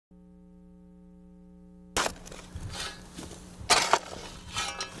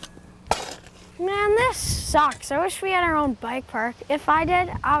just sucks. I wish we had our own bike park. If I did,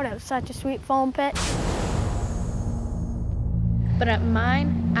 I would have such a sweet foam pit. But at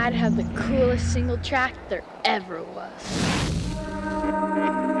mine, I'd have the coolest single track there ever was.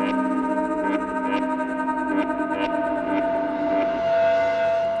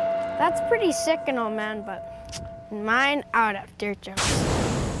 That's pretty sick and all, man, but in mine, I would have dirt jumps.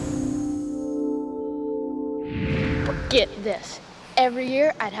 But get this. Every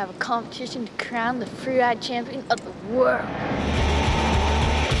year, I'd have a competition to crown the freeride champion of the world.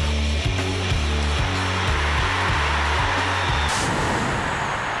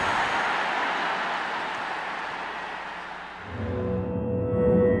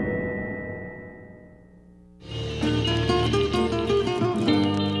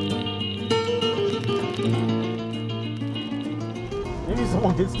 Maybe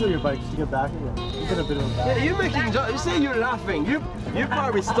someone did steal your bike to get back again. You could have been on back. Yeah, you're making jokes. You say you're laughing. You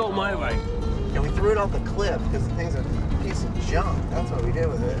probably stole my bike. And we threw it off the cliff because the thing's a piece of junk. That's what we did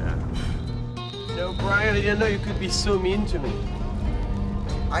with it. You know, Brian, I didn't know you could be so mean to me.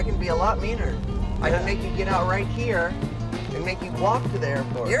 I can be a lot meaner. I can make you get out right here and make you walk to the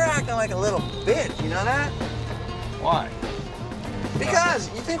airport. You're acting like a little bitch, you know that? Why? Because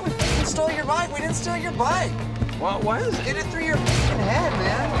you think we stole your bike. We didn't steal your bike. Well, why is it? Get it through your head,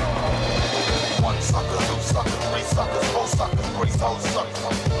 man. One sucker, two suckers, three suckers, four suckers, 44 suckers.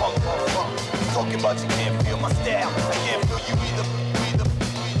 Talking about you can't feel my style. I can't feel you either.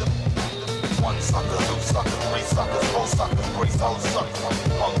 One sucker, two suckers, three suckers, four suckers, 44 suckers.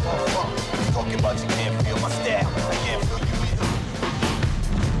 Talking about you can't feel my style. I can't feel you either.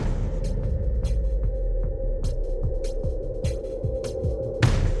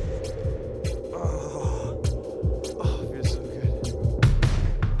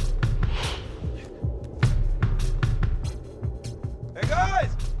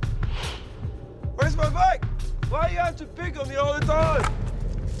 Where's my bike? Why do you have to pick on me all the time?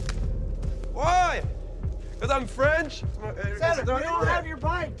 Why? Because I'm French? Santa, we don't have your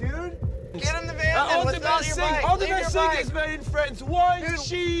bike, dude. Get in the van and let's not your bike. All the best thing is made in France. Wine, dude.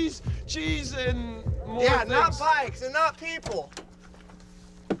 cheese, and more things. Not bikes and not people.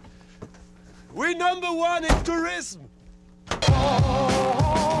 We're #1 in tourism.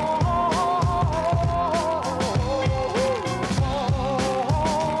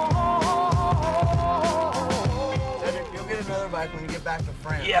 When you get back to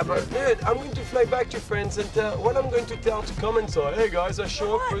France. Yeah, but dude, I'm going to fly back to France and what I'm going to tell to come inside. Hey guys, I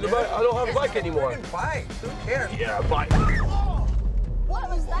show up with the bike. I don't have a bike anymore. Bike. Who cares? Yeah, bike. What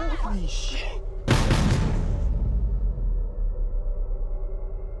was that? Holy shit.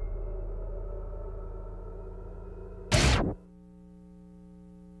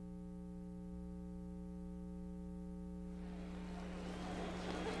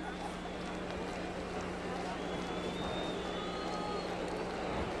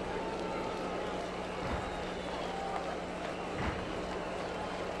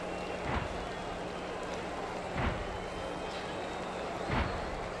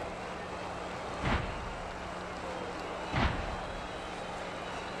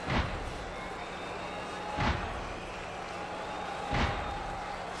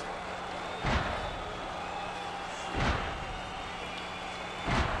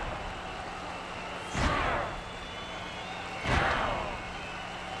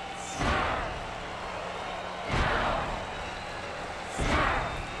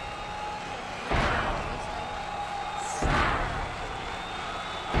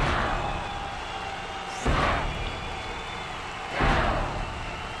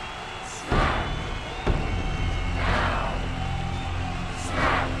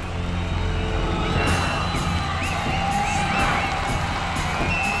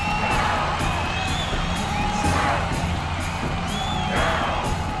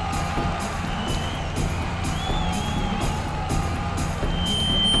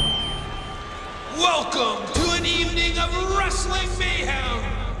 Welcome to an evening of wrestling mayhem.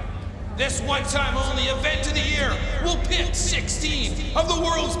 This one-time only event of the year will pit 16 of the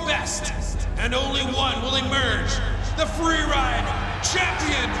world's best, and only one will emerge, the Freeride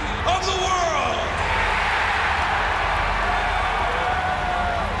Champion of the World.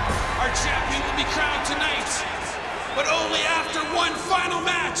 Our champion will be crowned tonight, but only after one final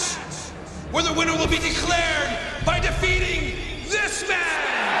match, where the winner will be declared by defeating this man.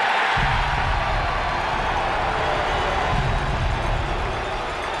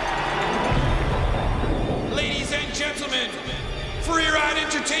 Ladies and gentlemen, Freeride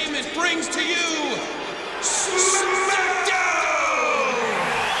Entertainment brings to you SmackDown!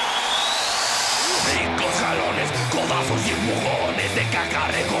 5 galones, codas besos y empujones de caca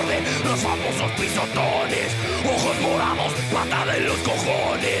recordé los famosos pisotones, ojos morados, patada en los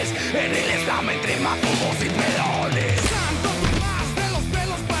cojones, en el slam entre matubos y pelones. Santo Tomás de los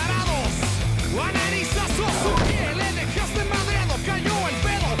pelos parados, analizazo su piel, le dejaste madreado, cayó el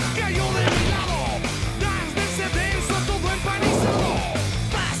pedo, cayó de mi lado, dance dense denso, todo empanizado.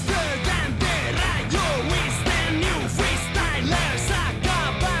 Faster than the rayo, we stand new freestylers a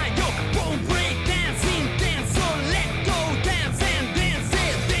caballo, con break dance intenso, let go dance and dance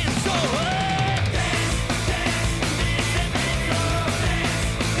it denso.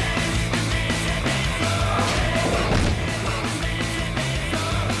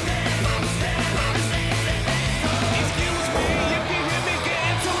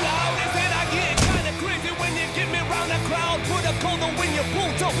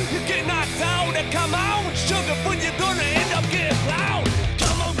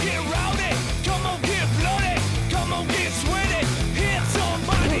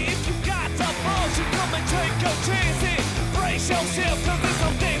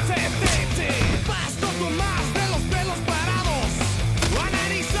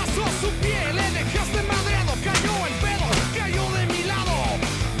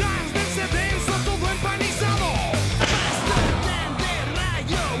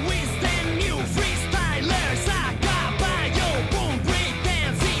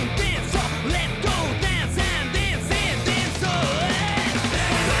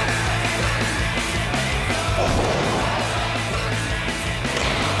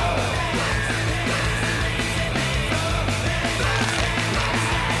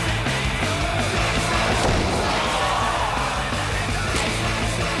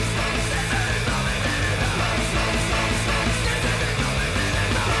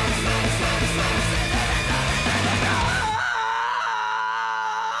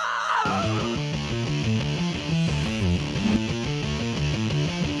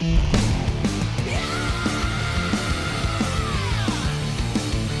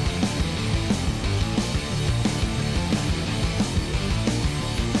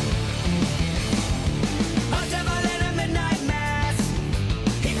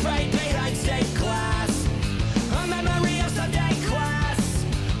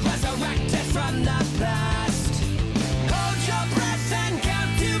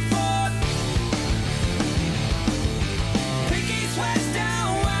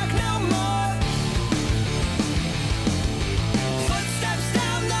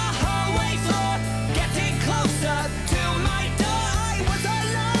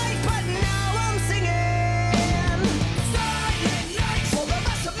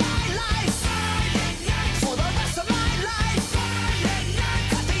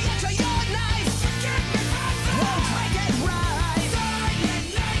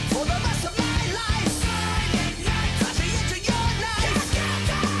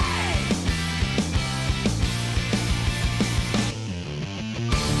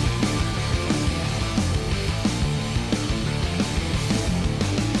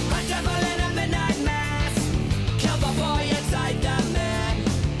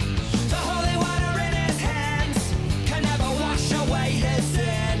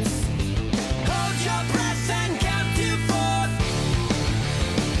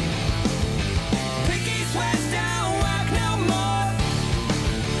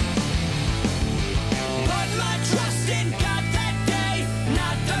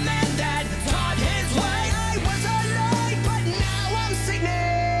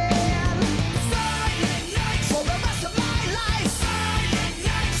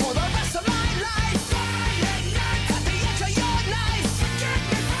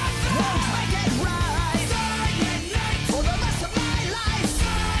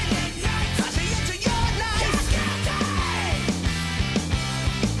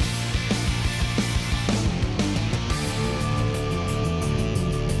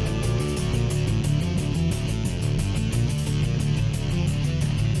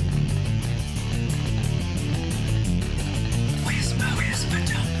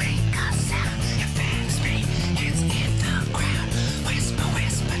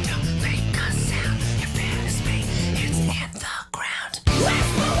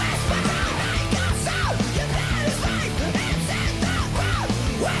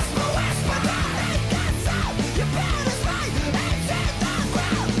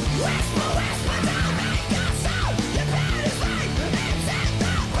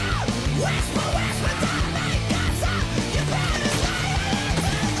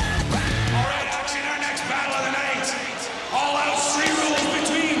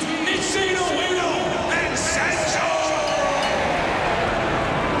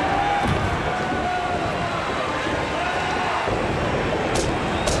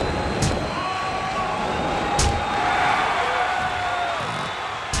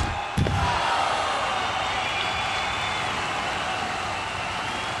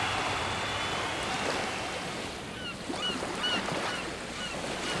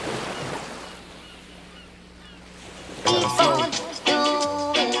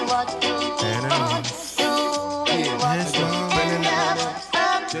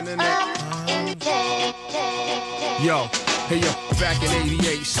 Yo, hey yo, back in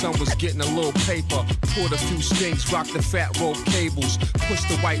 '88, son was getting a little paper. Poured a few strings, rocked the fat rope cables. Pushed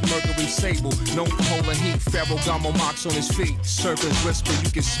the white Mercury Sable, known for holding heat. Ferragamo marks on his feet. Surfers whisper,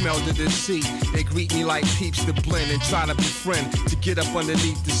 you can smell the deceit. They greet me like peeps to blend and try to befriend. To get up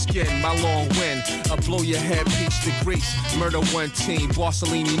underneath the skin, my long wind. I blow your head, peach to grease. Murder one team,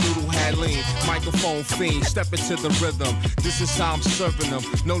 Borsellini noodle had lean. Microphone fiend, step into the rhythm. This is how I'm serving them.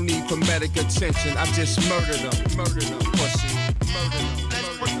 No need for medic attention, I just murdered them. Murdered them, pussy. Murdered them.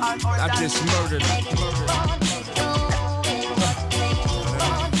 I just murdered them.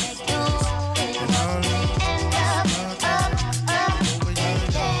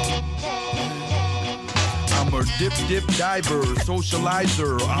 Dip diver,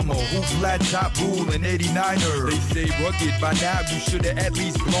 socializer. I'm a hoop flat top rule and 89er. They say rugged, by now you should've at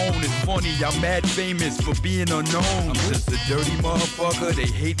least blown. It's funny, I'm mad famous for being unknown. I'm just a dirty motherfucker, they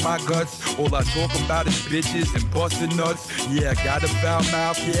hate my guts. All I talk about is bitches and busting nuts. Yeah, I got a foul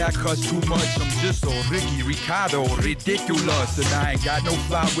mouth, yeah, I cuss too much. I'm just so Ricky Ricardo, ridiculous. And I ain't got no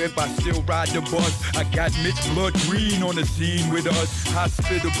fly whip, I still ride the bus. I got Mitch Blood Green on the scene with us.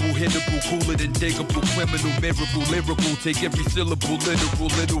 Hospitable, hittable, cooler than digable, criminal, miracle, lyrical, take every syllable, literal,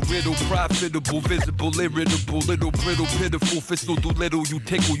 little riddle, profitable, visible, irritable, little brittle, pitiful, fiscal, do little, you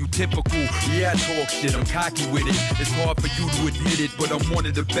tickle, you typical. Yeah, I talk shit, I'm cocky with it. It's hard for you to admit it, but I'm one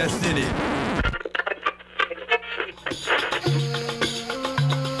of the best in it.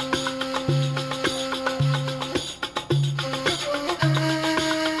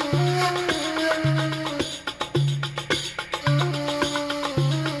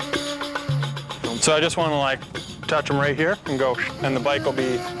 So I just want to like touch them right here and go, and the bike will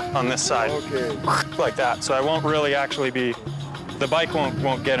be on this side. Okay. Like that. So I won't really actually be, the bike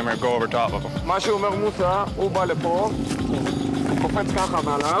won't get him or go over top of him. מה שאומר מוסא, הוא בא לפה, קופץ ככה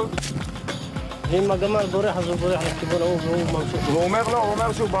מעליו. אם הגמל בורח, אז הוא בורח לכיוון ההוא והוא ממשיך. הוא אומר לו, הוא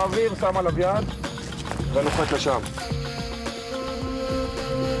אומר שהוא באוויר, שם עליו יד, ונוחת לשם.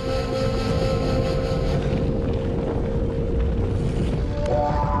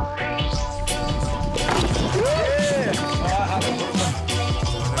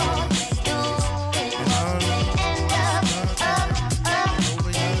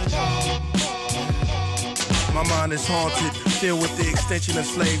 My mind is haunted, filled with the extension of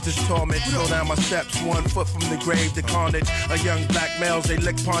slaves, this torment. Slow down my steps, 1 foot from the grave, the carnage. A young black males, they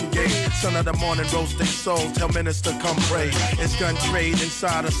lick pun gate. Son of the morning, roast their souls, tell minister come pray. It's gun trade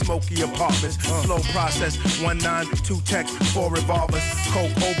inside of smoky apartments. Slow process, 1-9, 2 texts, 4 revolvers.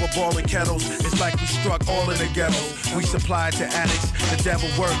 Coke over boiling kettles, it's like we struck all in the ghettos. We supply to addicts, the devil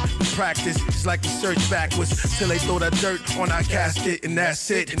work, we practice. It's like we search backwards, till they throw the dirt on our casket, and that's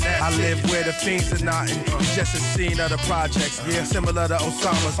it. I live where the fiends are knotting. It's just a scene of the projects, yeah, similar to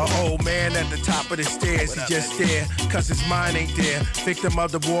Osama's. An old man at the top of the stairs, he just there, cause his mind ain't there. Victim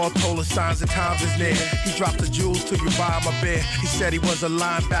of the war, told us signs of times is near. He dropped the jewels till you buy him a beer. He said he was a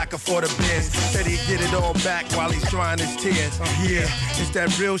linebacker for the Bears. Said he'd get it all back while he's drying his tears. Yeah, it's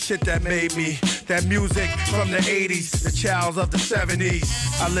that real shit that made me. That music from the 80s, the child of the 70s.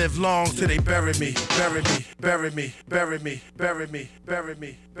 I live long till they bury me, bury me, bury me, bury me, bury me, bury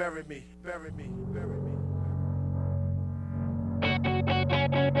me, bury me, bury me, bury me.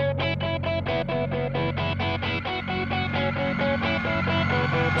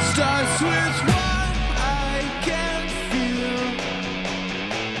 Starts with what I can feel.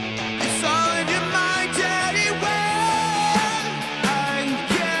 It's all in your mind anyway. I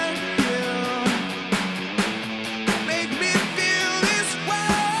can feel. Make me feel this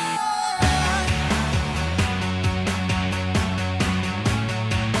way.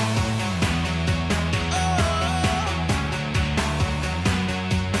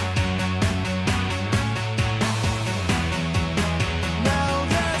 Now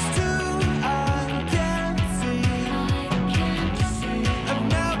there's 2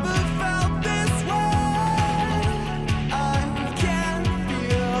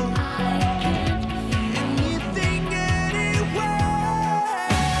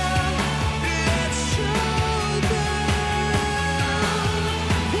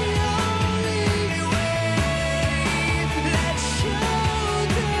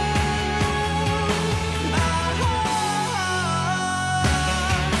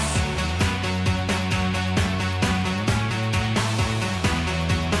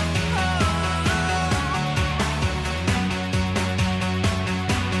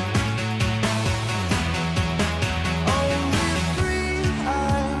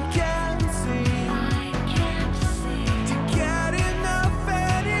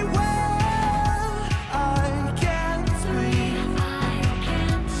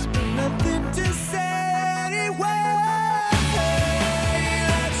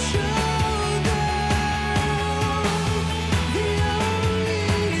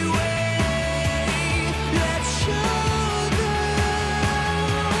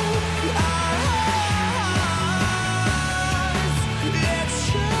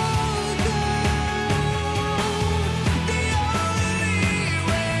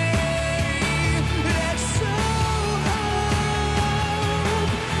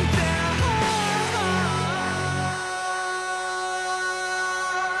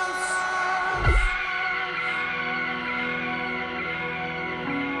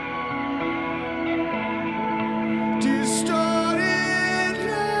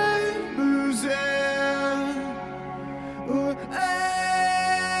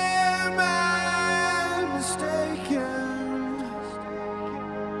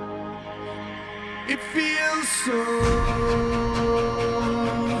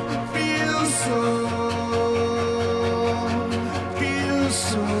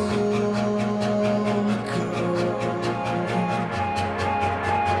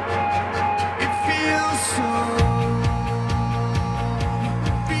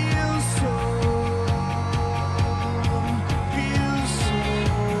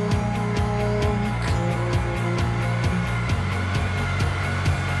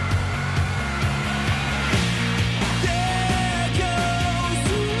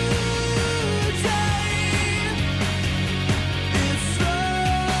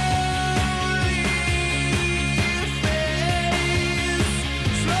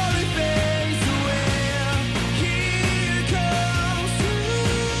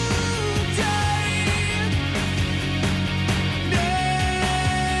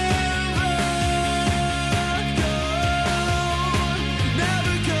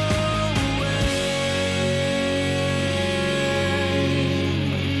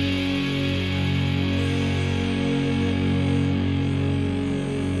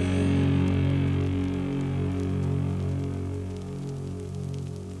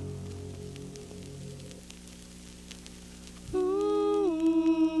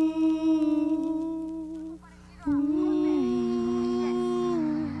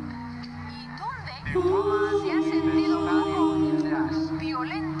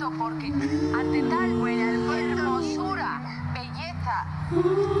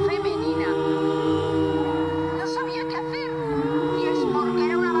 femenina. No sabía qué hacer. Y es porque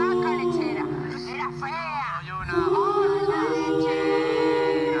era una vaca lechera. Era fea. ¡Hola,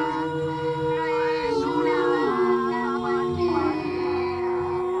 lechera! No es una vaca cualquiera.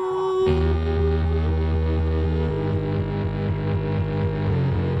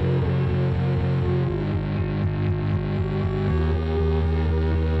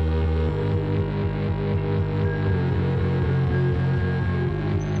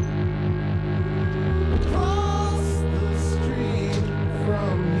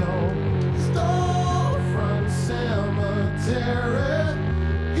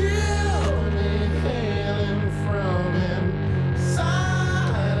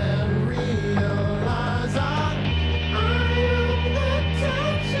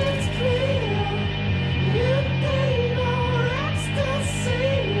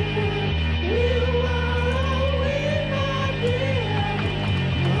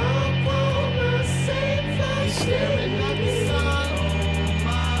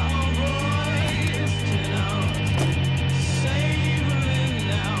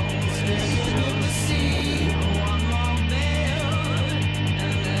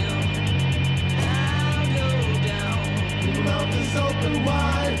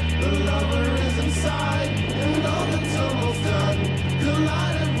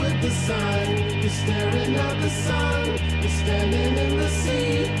 Staring at the sun, you're standing in the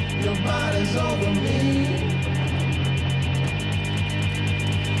sea, your body's over me.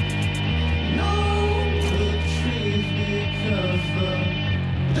 No good trees because the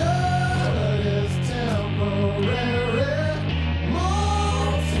dirt is temporary.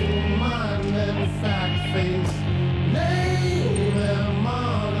 More to mind than fact face, name and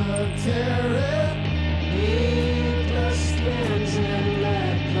monetary. Need the skins and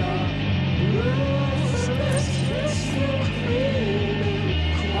let the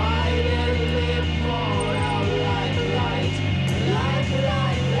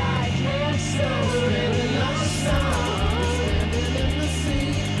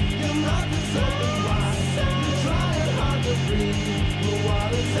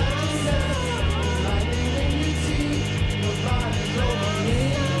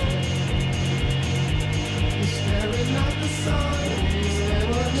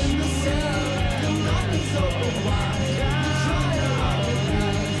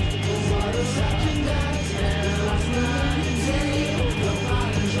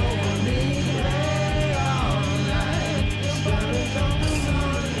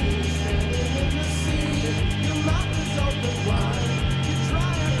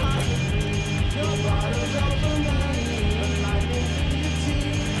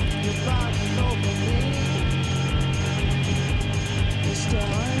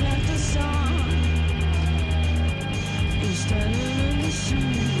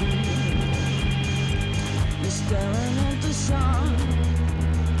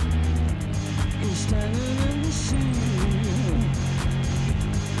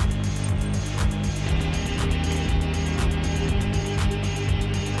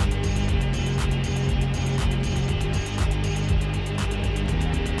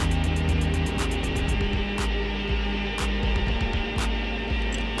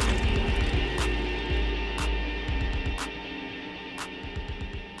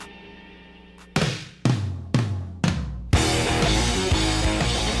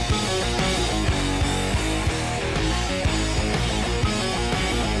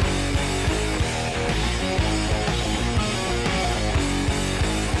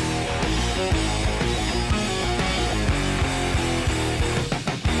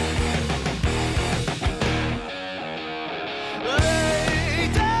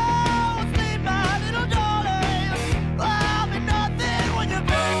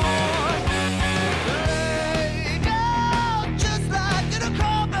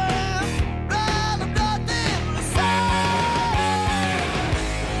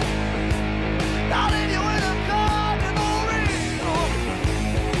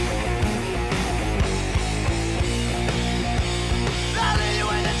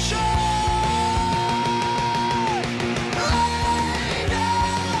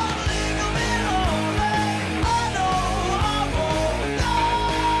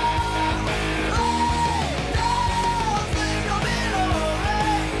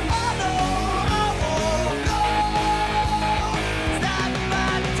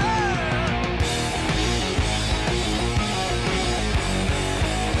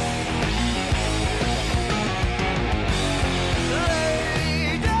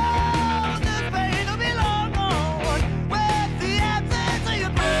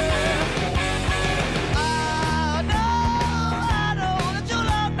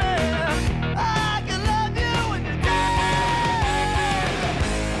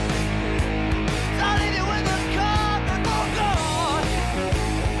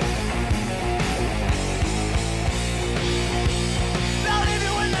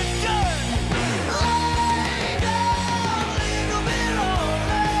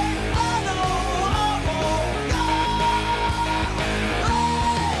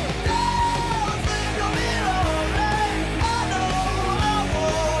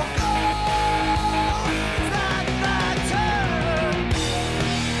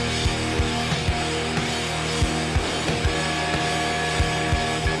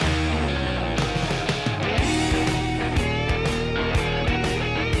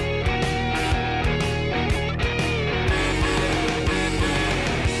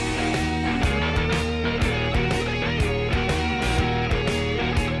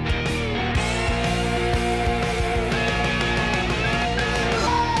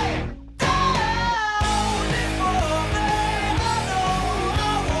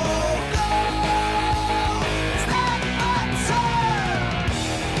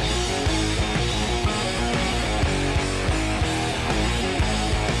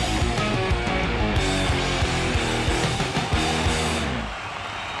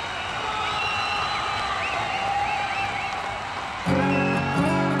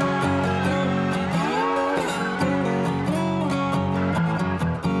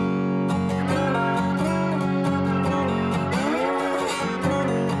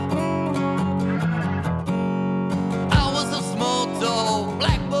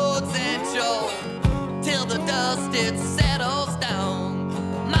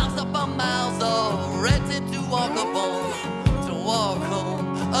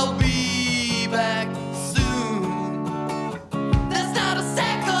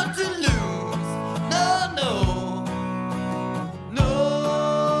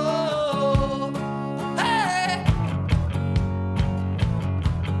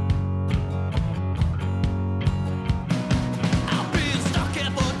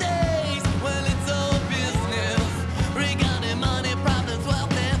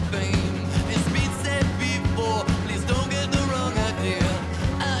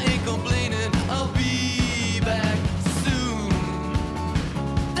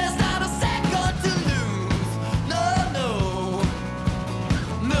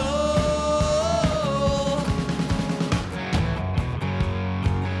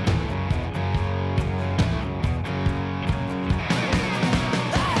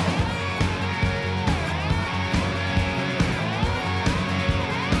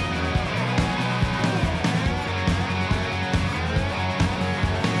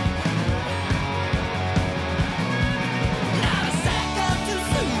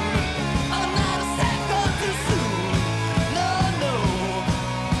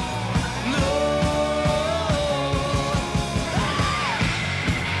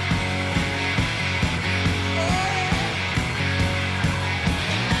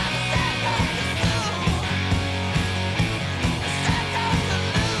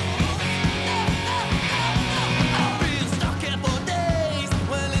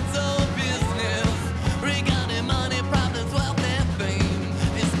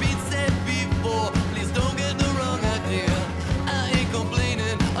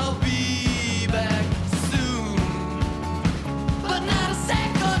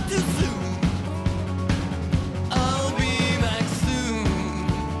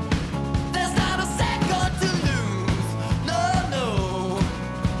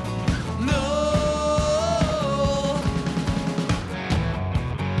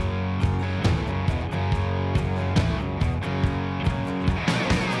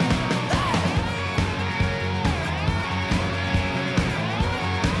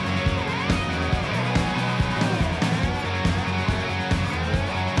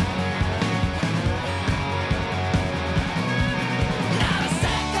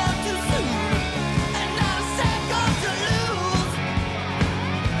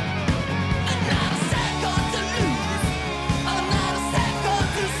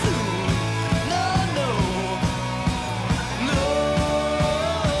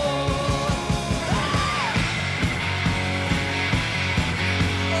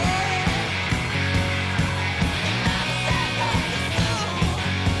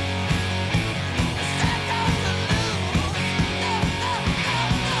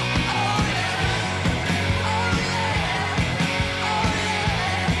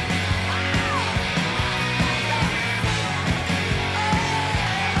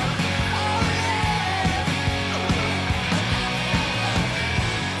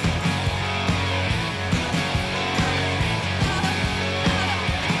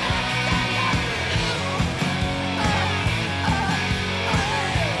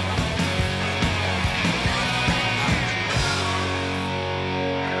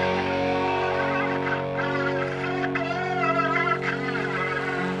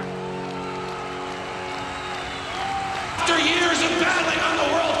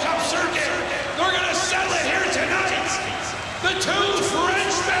the two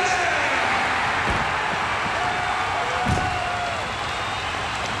Frenchmen!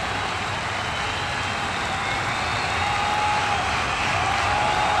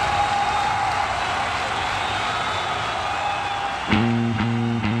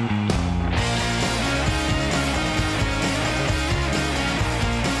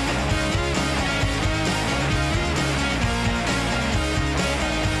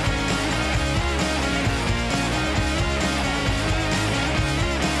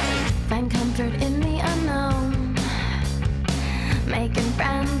 Find comfort in the unknown, making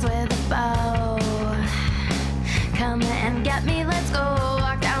friends with a bow. Come and get me, let's go.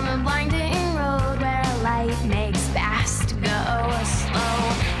 Walk down the blinding road where a light makes fast go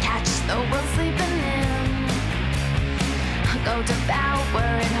slow. Catch the world sleeping in, go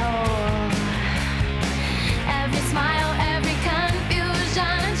devour it whole. Every smile, every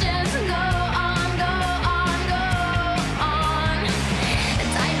confusion, just go on, go on, go on.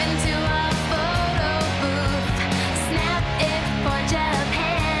 Dive into a photo booth, snap it for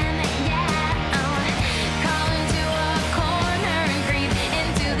Japan, yeah. Crawl into a corner and creep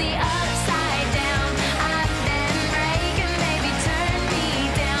into the upside down. I've been breaking, baby, turn me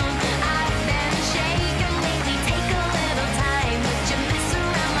down. I've been shaking lately, take a little time. Would you mess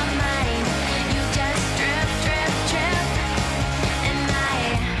around my mind? You just drip, drip, drip, and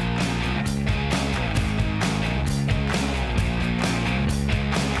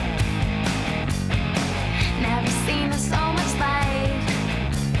never seen so much light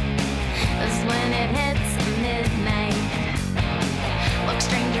as when it hits midnight. Look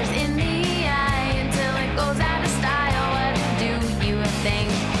strangers in the eye until it goes out of style. What do you think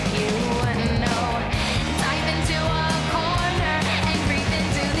you know? Dive into a corner and creep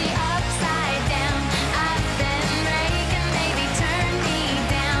into the upside down. I've been breaking, baby, turn me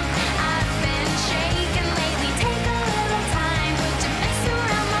down. I've been shaking lately, take a little time. Would you mess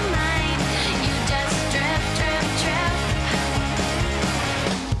around my mind? You just drip, drip, drip.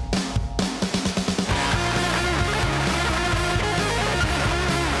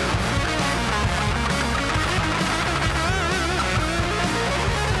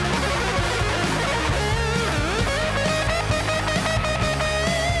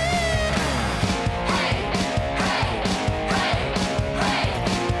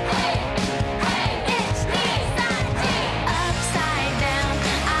 Upside down,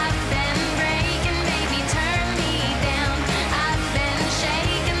 I've been breaking, baby, turn me down. I've been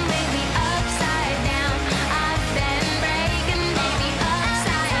shaking lately, upside down. I've been breaking, baby,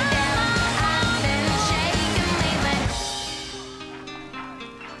 upside down. I've been shaking lately.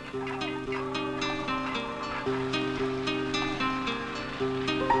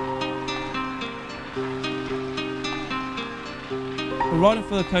 Riding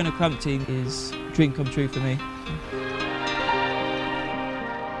for the Kona Club team is a dream come true for me.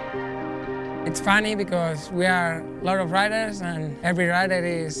 It's funny because we are a lot of riders and every rider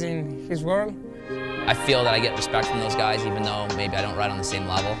is in his world. I feel that I get respect from those guys even though maybe I don't ride on the same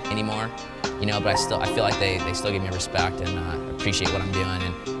level anymore, you know, but I feel like they still give me respect and appreciate what I'm doing.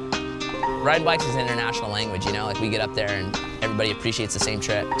 And ride bikes is an international language, you know, like we get up there and everybody appreciates the same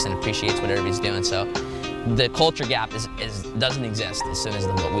tricks and appreciates what everybody's doing, so the culture gap doesn't exist as soon as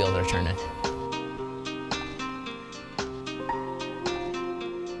the wheels are turning.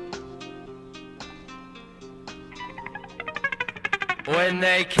 When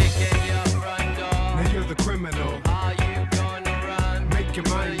they kick in your front door, now you're the criminal. Are you gonna run? Make your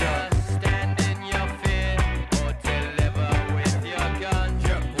mind up. Stand in your fear or deliver with your gun.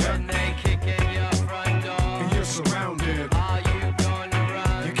 When they kick in your front door, and you're surrounded. Are you gonna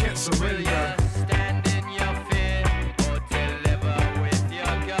run? You can't surrender. Stand in your fear or deliver with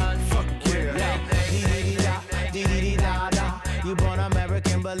your gun. Fuck yeah. You born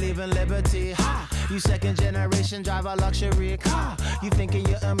American, believe in liberty. Ha! You second generation, drive a luxury car. You thinking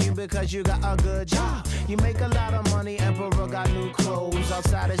you're immune because you got a good job. You make a lot of money, Emperor got new clothes.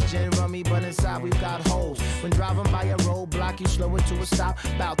 Outside is gin rummy, but inside we've got holes. When driving by a roadblock, you slow it to a stop.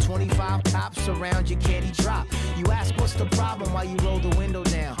 About 25 cops around you, can't he drop? You ask what's the problem while you roll the window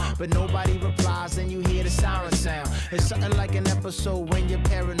down. But nobody replies, then you hear the siren sound. It's something like an episode when you're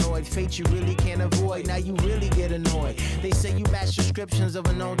paranoid. Fate you really can't avoid, now you really get annoyed. They say you match descriptions of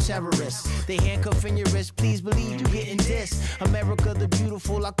a known terrorist. They handcuff in your wrist, please believe you getting dissed. America the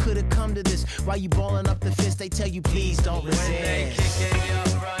beautiful, I could've come to this. While you balling up the fist, they tell you please don't resist.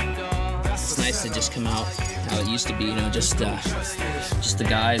 It's nice to just come out how it used to be, you know, just the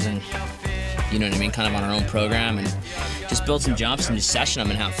guys and, you know what I mean, kind of on our own program and just build some jumps and just session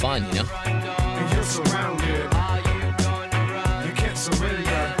them and have fun, you know? And you're surrounded. You can't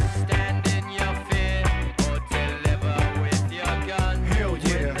surrender. Stand in your fear or deliver with your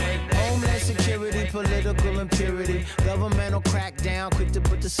impurity. Governmental crackdown, quick to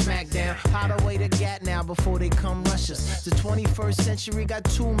put the smack down. How to wait a gat now before they come rush us. The 21st century got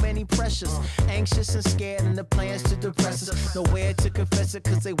too many pressures. Anxious and scared and the plans to depress us. Nowhere to confess it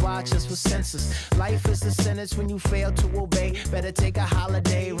cause they watch us with censors. Life is a sentence when you fail to obey. Better take a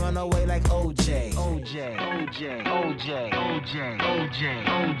holiday, run away like OJ. OJ, OJ, OJ, OJ, OJ,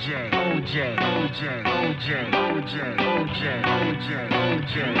 OJ, OJ, OJ, OJ, OJ,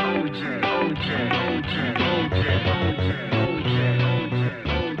 OJ, OJ, OJ, OJ, OJ,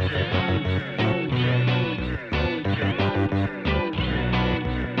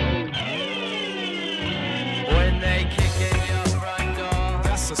 When they kick in your front door,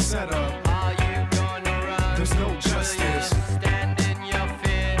 That's a setup. are you gonna run? There's no Will you justice. stand in your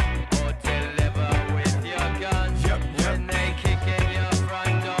fear or deliver with your gun? When they kick in your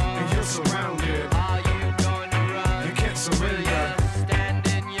front door, And you're surrounded. are you gonna run? You can't surrender. Stand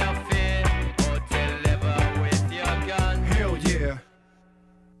in your fear or deliver with your gun? Hell yeah.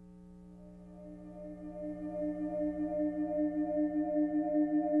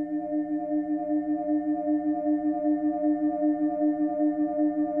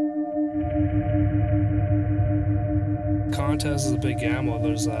 Contest is a big gamble.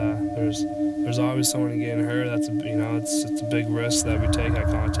 There's always someone getting hurt. That's it's a big risk that we take at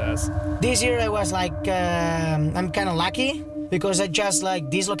contests. This year I was like, I'm kind of lucky because I just like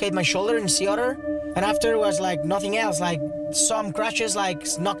dislocate my shoulder in theater, and after was like nothing else. Like some crashes, like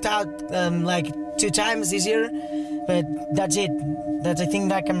knocked out like 2 times this year, but that's it. I think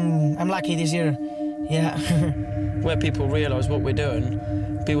like I'm lucky this year. Yeah. Where people realise what we're doing,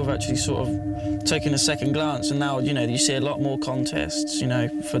 people have actually sort of taken a second glance, and now you see a lot more contests,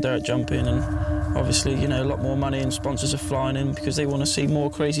 for dirt jumping, and obviously a lot more money and sponsors are flying in because they want to see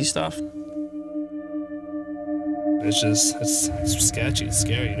more crazy stuff. It's sketchy, it's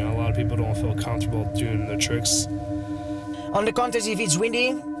scary. A lot of people don't feel comfortable doing their tricks. On the contest, if it's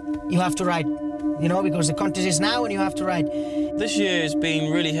windy, you have to ride, because the contest is now and you have to ride. This year has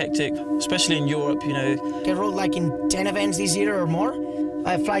been really hectic, especially in Europe. I rode like in 10 events this year or more.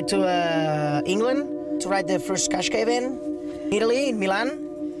 I fly to England to ride the first Qashqai event, Italy, in Milan,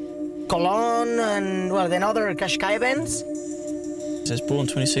 Cologne, and then other Qashqai events. There's Born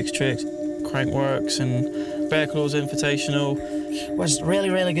 26 tricks, Crankworks, and Bear Claws Invitational. It was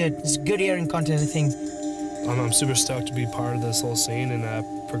really, really good. It's a good year in contest, I think. I'm super stoked to be part of this whole scene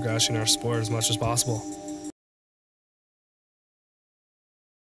and progressing our sport as much as possible.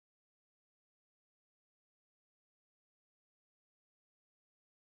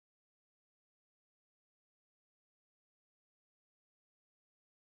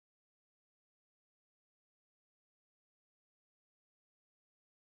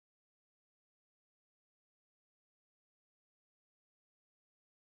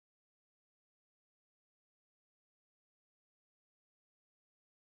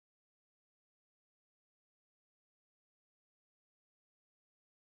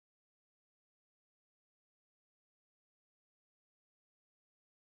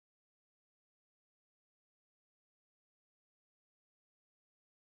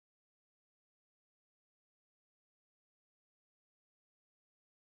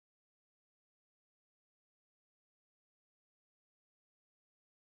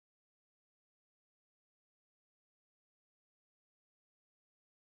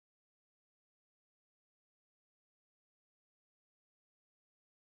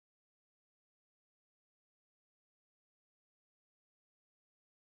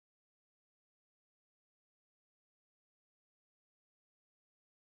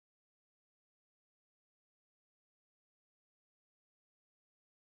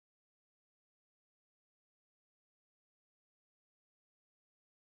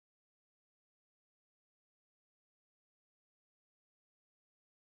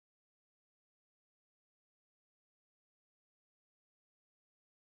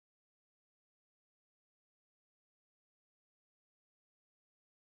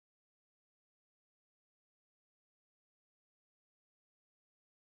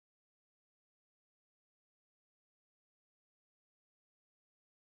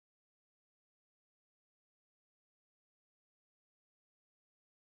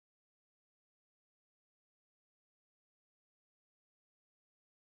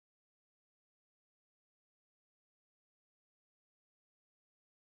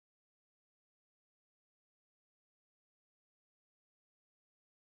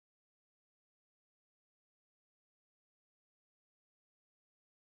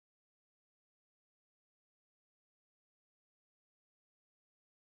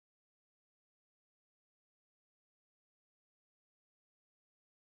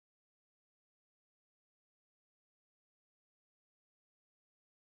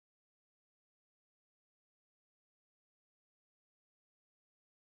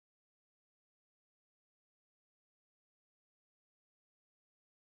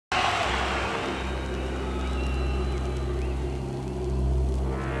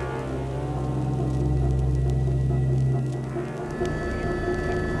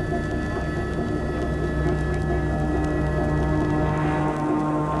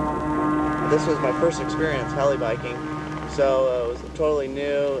 This was my first experience heli biking, so it was totally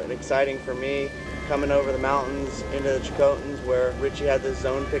new and exciting for me, coming over the mountains into the Chilcotins where Richie had this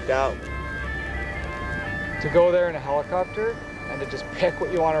zone picked out. To go there in a helicopter and to just pick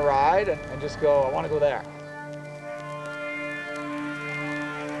what you want to ride and just go, I want to go there.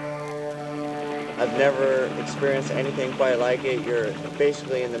 I've never experienced anything quite like it. You're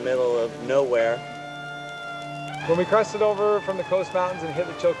basically in the middle of nowhere. When we crested over from the Coast Mountains and hit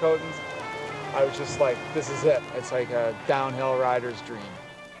the Chilcotins, I was just like, this is it. It's like a downhill rider's dream.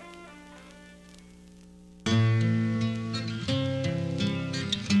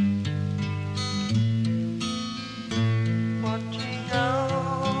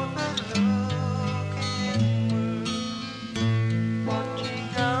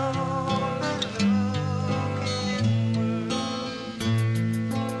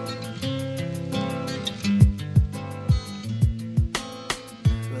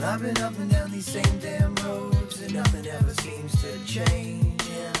 Well, I've been up and down these same damn roads, and nothing ever seems to change.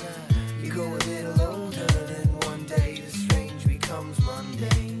 And you go a little older, then one day the strange becomes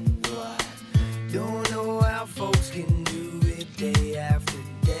mundane. Well, I don't know how folks can do it day after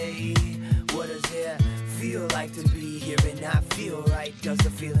day. What does it feel like to be here and not feel right? Does the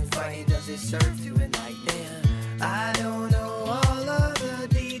feeling fine? Does it serve to enlighten? I don't know all of the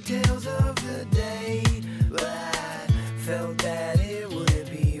details of the day, but I felt that it would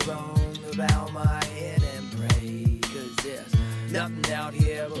be wrong to bow my head and pray. Cause there's nothing out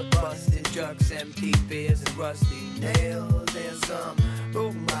here but busted trucks, empty beers and rusty nails. There's some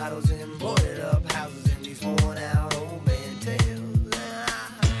broken bottles and boarded up houses and these worn out old man tales.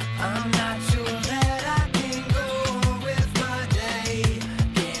 I'm not sure that I can go on with my day.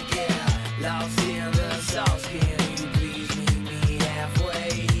 Can't get lost in the sauce. Can you please meet me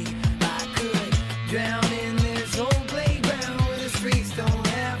halfway? I could drown in this old playground where the streets don't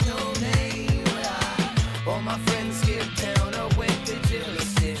have no name. All my friends skipped town or went to jail or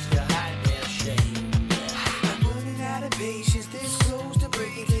stitched to hide their shame. I'm running out of patience, this close to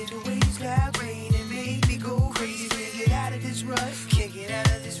breaking. The waves got rain and made me go crazy. Can't get out of this rut, can't get out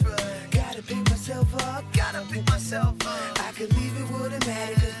of this rut. Gotta pick myself up, gotta pick myself up. I could leave, it wouldn't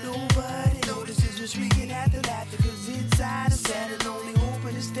matter, cause nobody notices what's shrieking at the laughter. Cause inside I'm sad and lonely,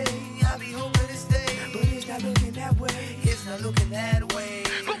 hoping to stay. I'll be hoping to stay, but it's not looking that way. It's not looking that way.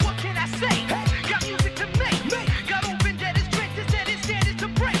 But what can I say? Hey, got music to make. Got open dead as trenches and it's standing to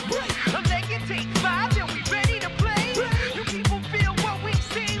break. I'm making take 5 and we ready to play. You people feel what we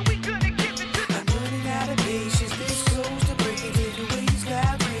see, we gonna give it to I'm running out of patience, this close to breaking. The waves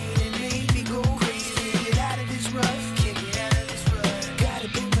got rain and made me go crazy. Can't get out of this rut, can't get out of this rut. Gotta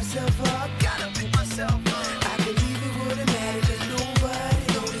pick myself up, gotta pick myself up. I could leave, it wouldn't matter, cause nobody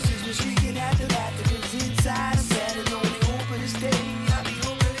notices what's shrieking at the laughter. Cause inside I'm sad and lonely, hoping to stay.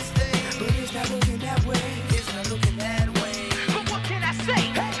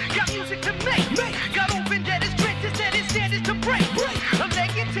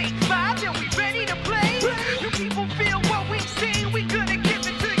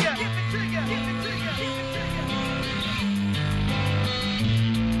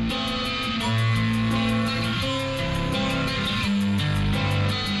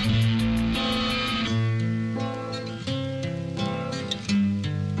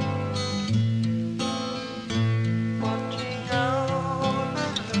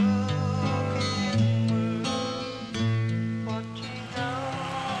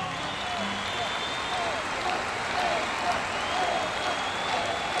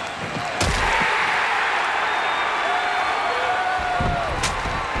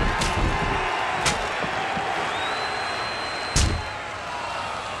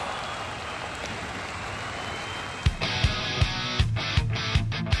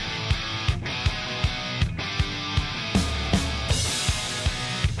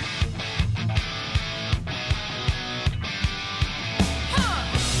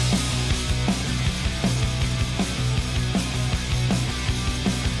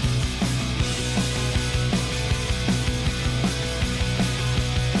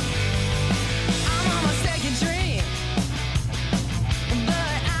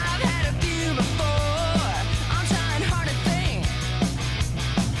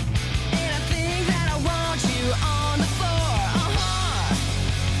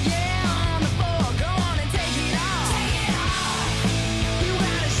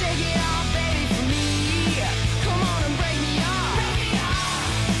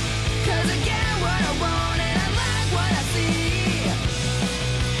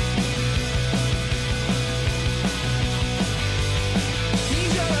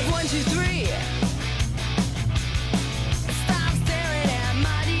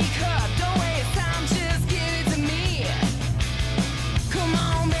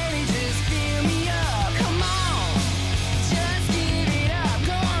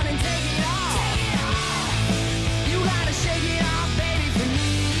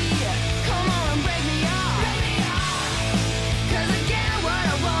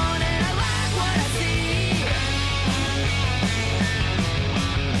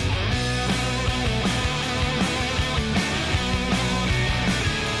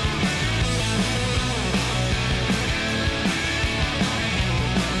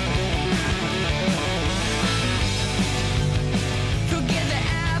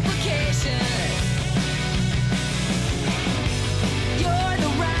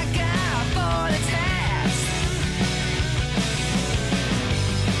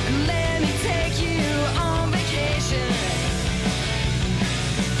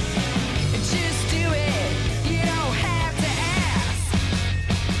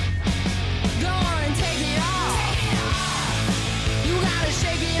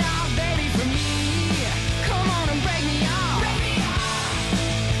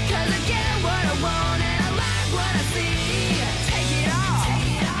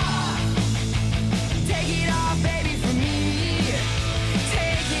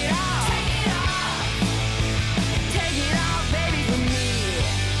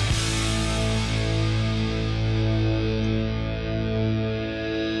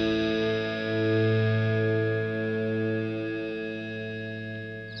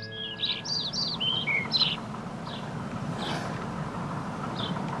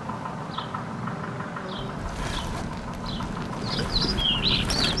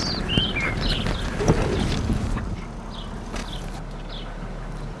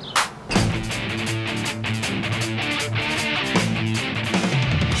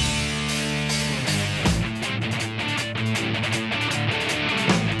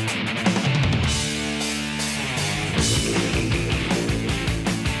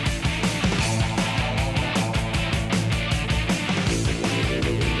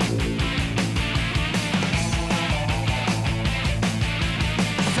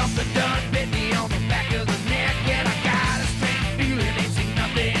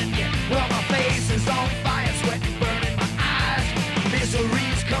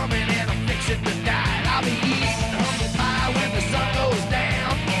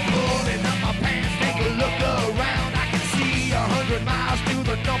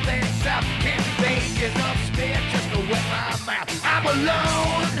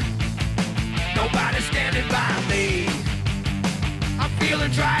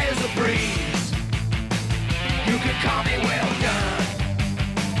 breeze. You can call me well done.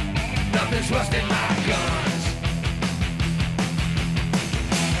 Nothing's rusting my guns.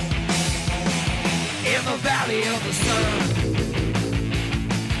 In the valley of the sun.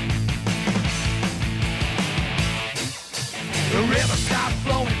 The river stopped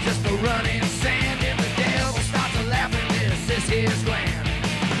flowing, just a running sand. And the devil starts a laughing, this is his grand.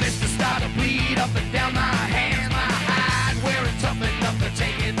 Mister started to bleed up and down my hands. My hide wearing tough enough to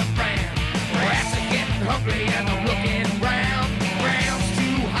take in the brand. Rats are getting hungry and I'm looking round. Ground's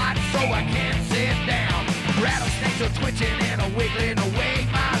too hot so I can't sit down. Rattlesnakes are twitching and are wiggling away.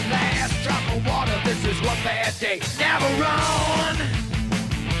 My last drop of water, this is one bad day. Never run,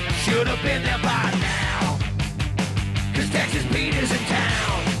 should have been there by now. Cause Texas Pete is in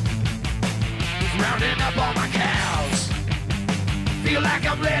town. He's rounding up all my cows. Feel like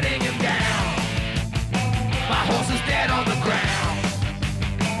I'm letting him down. My horse is dead on the ground.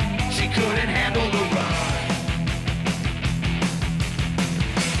 She couldn't handle the run.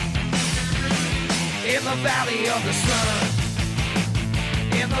 In the valley of the sun.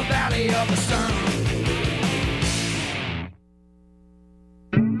 In the valley of the sun.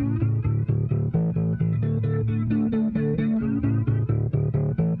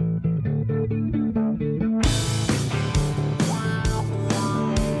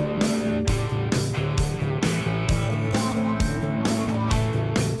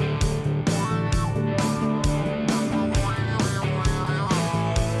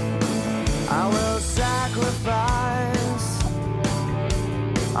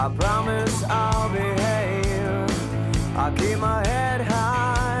 I promise I'll behave. I'll keep my head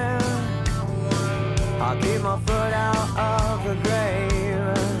high. I'll keep my foot out of the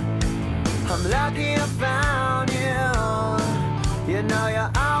grave. I'm lucky I found you. You know you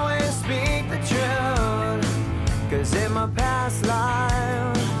always speak the truth. Cause in my past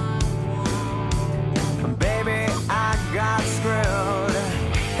life, baby, I got screwed.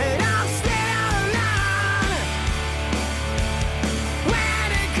 And I'm still alive.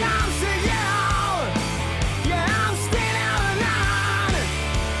 When it comes to you, yeah, I'm still alive.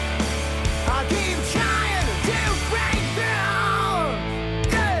 I keep trying to break through.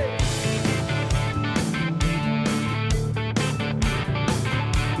 Hey.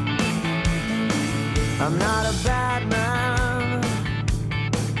 I'm not a bad man.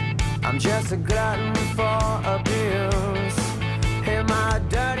 I'm just a glutton for abuse. In my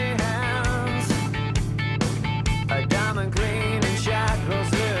dirty hands, a diamond clean and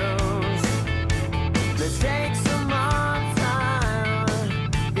shackles loose. Let's take some more time.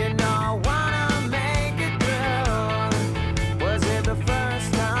 You know I wanna make it through. Was it the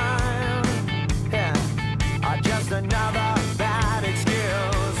first time? Yeah, or just another bad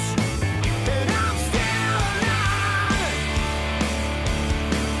excuse? And I'm still alive.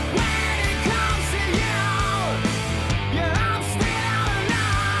 When it comes to you, yeah, I'm still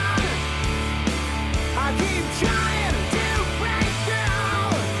alive. I keep trying to break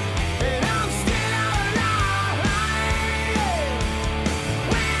through, and I'm still alive.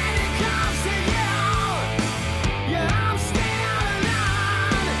 When it comes to you, yeah, I'm still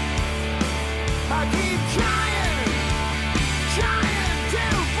alive. I keep trying to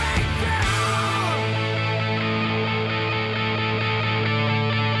break through.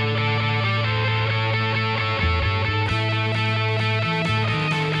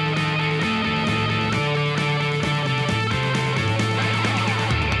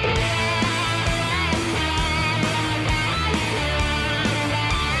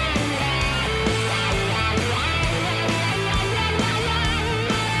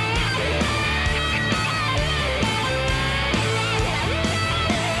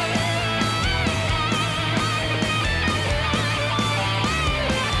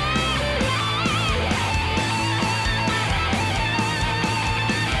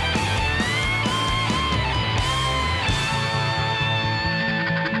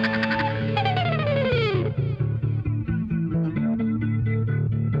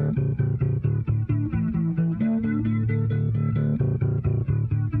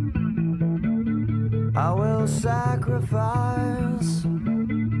 I will sacrifice.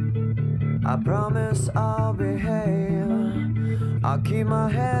 I promise I'll behave. I'll keep my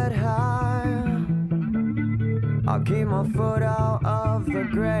head high. I'll keep my foot out of the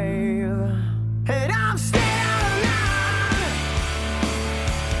grave. And I'm still alive.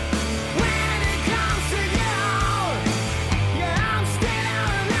 When it comes to you, yeah, I'm still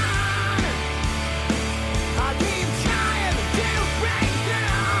alive. I keep trying to break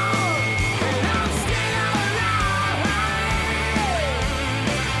through, and I'm still alive.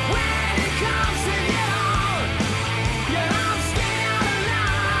 When it comes to you, yeah, I'm still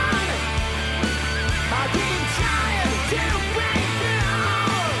alive.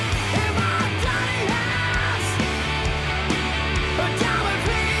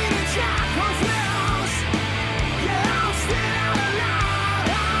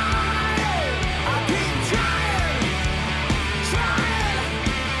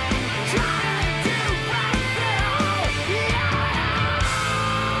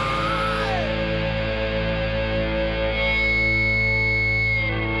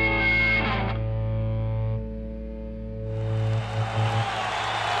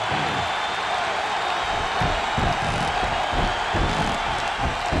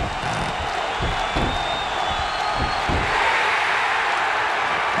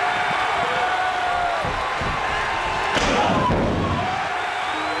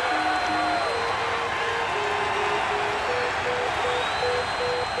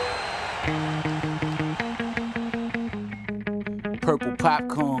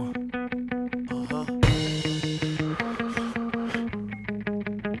 popcorn.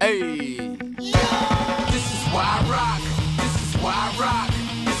 Hey. This is why I rock. This is why I rock.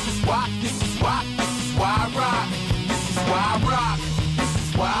 This is why. This is why. This is why I rock. This is why I rock. This is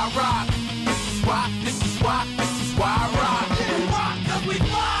why I rock. This is why. This is why. This is why I rock. We rock 'cause we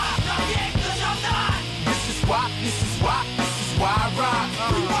fly. Not yet 'cause I'm not. This is why. This is why. This is why I rock.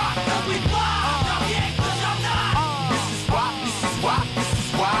 We rock 'cause we fly. Not yet 'cause I'm not. This is why. This is why. This is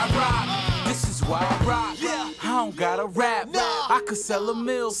why I rock. This is why I rock. I don't gotta rap. I could sell a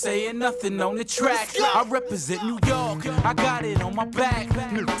mill saying nothing on the track. I represent New York. I got it on my back.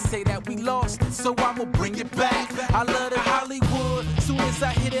 Niggas say that we lost it, so I'ma bring it back. I love the Hollywood. Soon as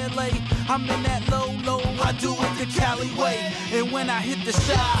I hit LA, I'm in that low. I do it the Cali way. And when I hit the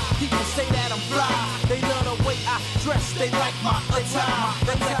shop, people say that I'm fly. They love the way I dress. They like my attire.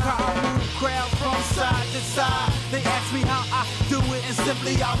 They like how I move crowds from side to side. They ask me how I do it, and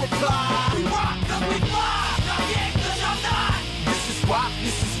simply I reply. We rock 'cause we fly. Not yet 'cause I'm not. This is why.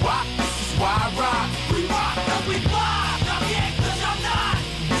 This is why. This is why I rock. We rock 'cause we fly. Not yet 'cause I'm not.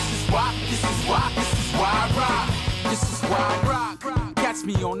 This is why. This is why. This is why I rock. This is why I rock. Catch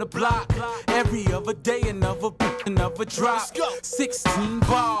me on the block. Every other day, another drop. 16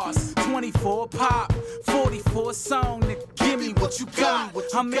 bars, 24 pop, 44 song. Nigga, give me what you got.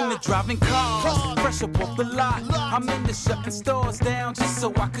 I'm in the driving cars, fresh up off the lot. I'm in the shutting stores down just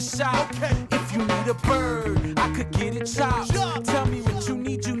so I could shop. If you need a bird, I could get it chopped. Tell me what you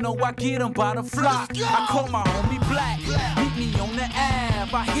need, you know I get them by the flock. I call my homie Black, meet me on the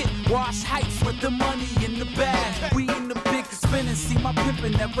Ave. I hit Wash Heights with the money in the bag. We in the big spin and see my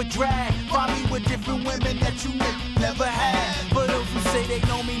pimpin' never drag. Find me with different women that you never had. For those who say they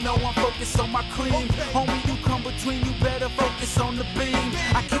know me, know I'm focused on my cream. Homie, you come between, you better focus on the beam.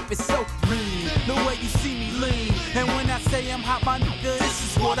 I keep it so mean, the way you see me lean. And when I say I'm hot, my nigga, this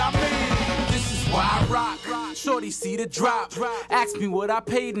is what I mean. This is why I rock. Shorty see the drop. Ask me what I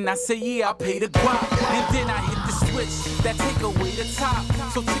paid and I say, yeah, I paid a guap. And then I hit the switch that take away the top.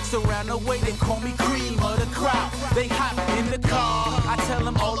 So chicks around the way, they call me cream of the crop. They hop in the car, I tell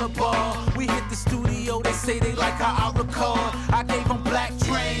them all the ball. We hit the studio, they say they like how I record. I gave them Black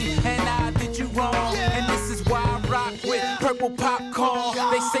Train and I did you wrong. And this is why I rock with purple popcorn.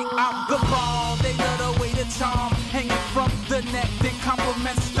 They say I'm the bomb, they love the way the charm hanging from the neck, then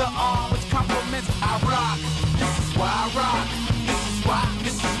compliments the arm, which compliments I rock. This is why I rock. This is why.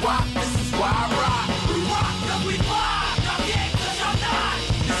 This is why. This is why I rock. We rock 'cause we fly. Not yet 'cause I'm not.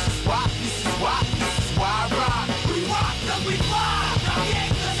 This is why. This is why. This is why I rock. We rock 'cause we fly. Not yet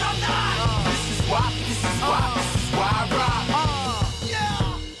 'cause I'm not. This is why. This is why. This is why I rock.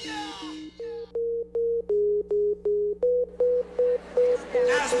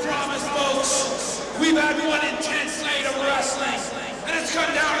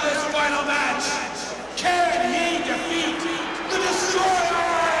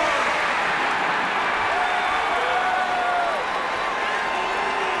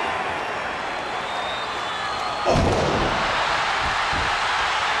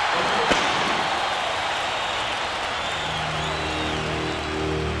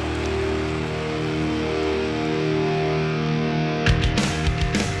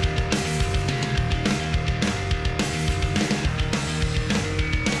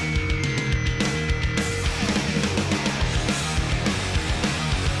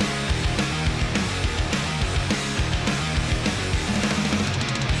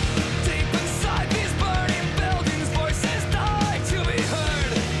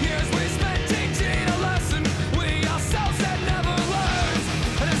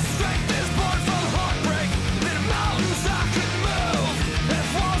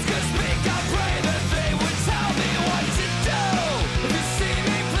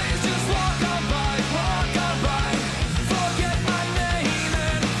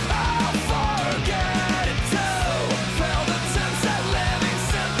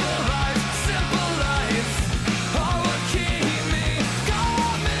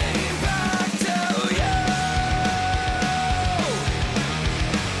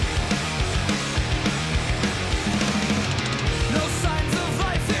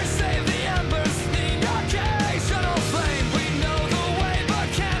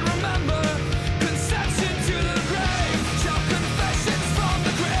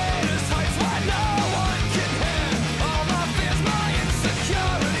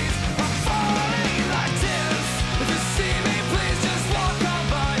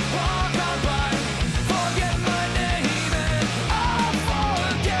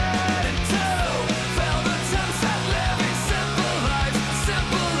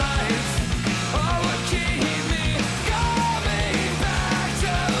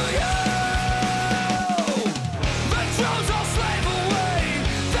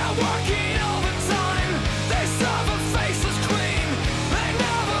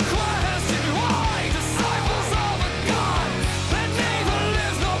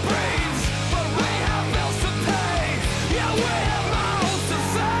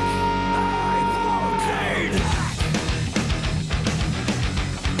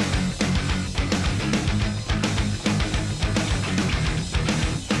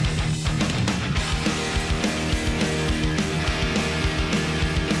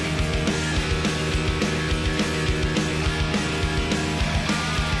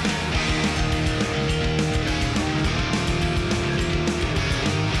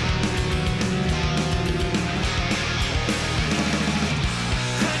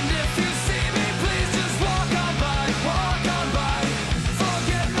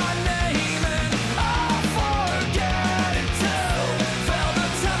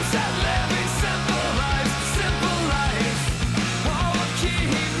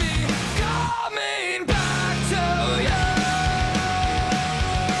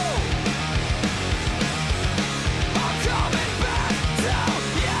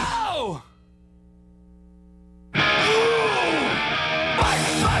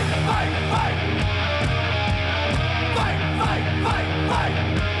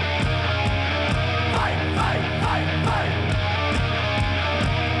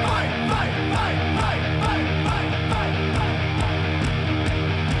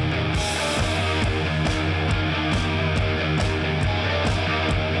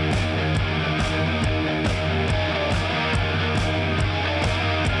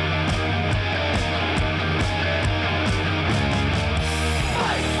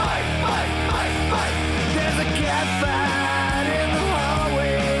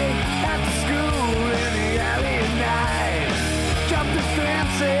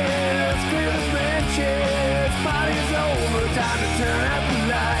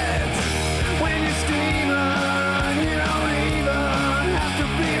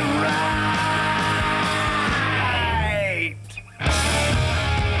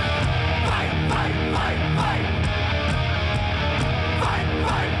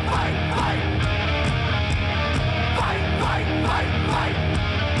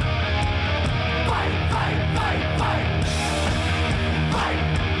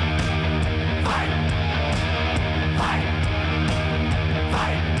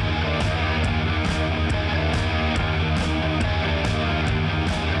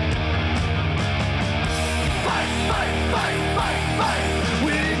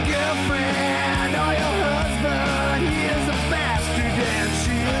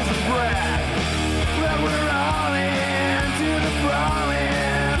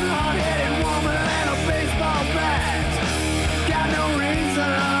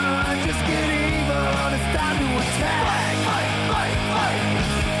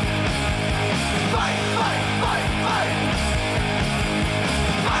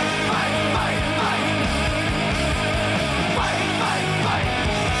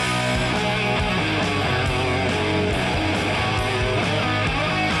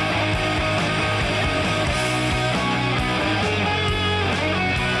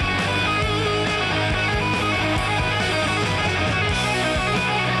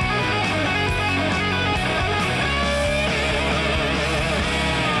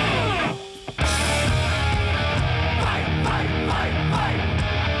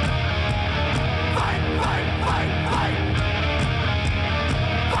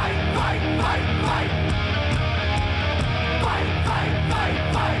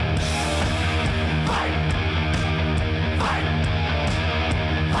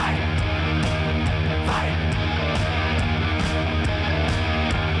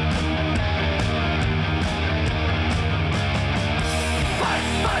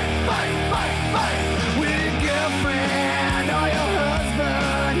 fight, fight, fight, fight.